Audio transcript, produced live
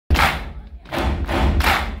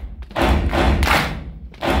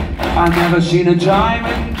I've never seen a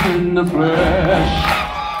diamond in the flesh.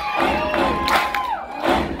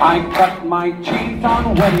 I cut my teeth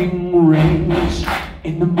on wedding rings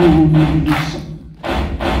in the movies,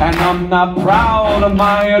 and I'm not proud of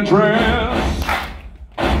my address.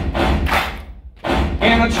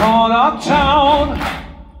 In a torn up town,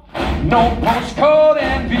 no postcode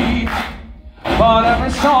envy, but every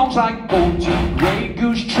song's like goatee, grey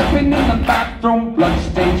goose tripping in the bathroom,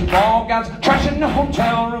 bloodstains, ball gowns, trash in the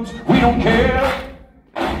hotel rooms. We don't care.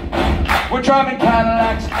 We're driving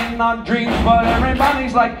Cadillacs in our dreams, but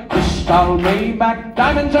everybody's like crystal Maybach,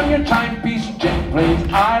 diamonds on your timepiece, jet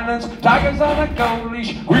planes, islands, tigers on a gold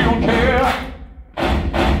leash. We don't care.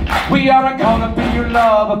 We are caught up in your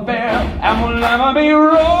love affair, and we'll never be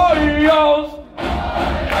royals.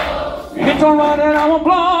 Hit or run and our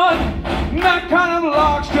blood, that kind of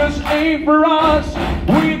luck's just ain't for us.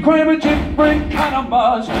 We crave a different kind of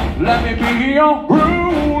buzz. Let me be your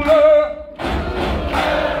ruler.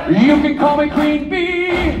 You can call me Queen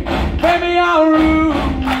Bee, baby, I'll rule.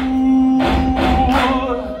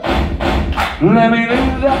 Let me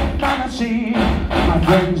live that fantasy. My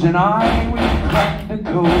friends and I, we crack the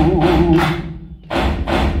code.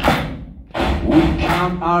 We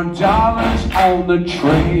count our dollars on the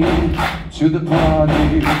train to the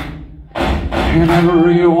party, and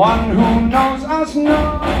everyone who knows us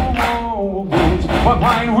knows we're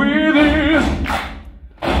fine with this.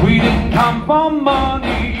 We didn't come for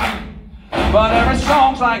money, but every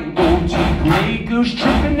song's like goatee, grey goose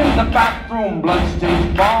tripping in the bathroom,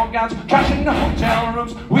 bloodstains, ball gowns, trash in the hotel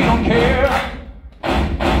rooms. We don't care.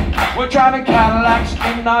 We're driving Cadillacs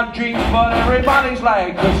in our dreams, but everybody's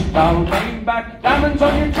like crystal Maybach, diamonds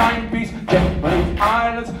on your timepiece, jet planes,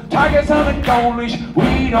 islands, tigers on a gold leash.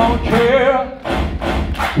 We don't care.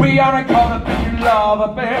 We aren't caught up in your love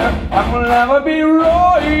affair, and we'll never be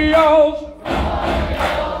royals.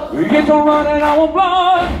 We get to run in our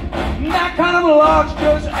blood, that kind of luck's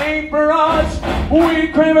just ain't for us. We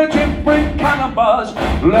crave a different kind of buzz.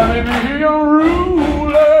 Let me be your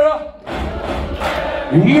ruler.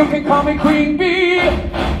 You can call me Queen Bee,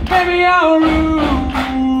 baby, I'll rule.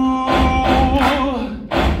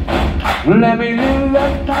 Let me live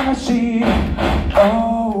that fantasy.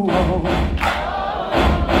 Oh,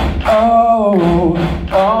 oh,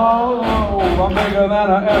 oh, oh, I'm bigger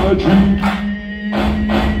than I ever dreamed.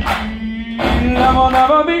 And we'll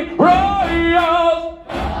never be royals.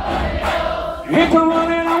 It's a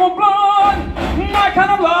run in our blood, that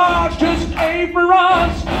kind of luck's just ain't for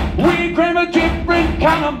us. We crave a different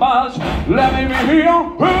kind of buzz. Let me be your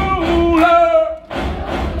ruler.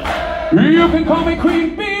 You can call me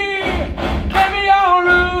Queen Bee.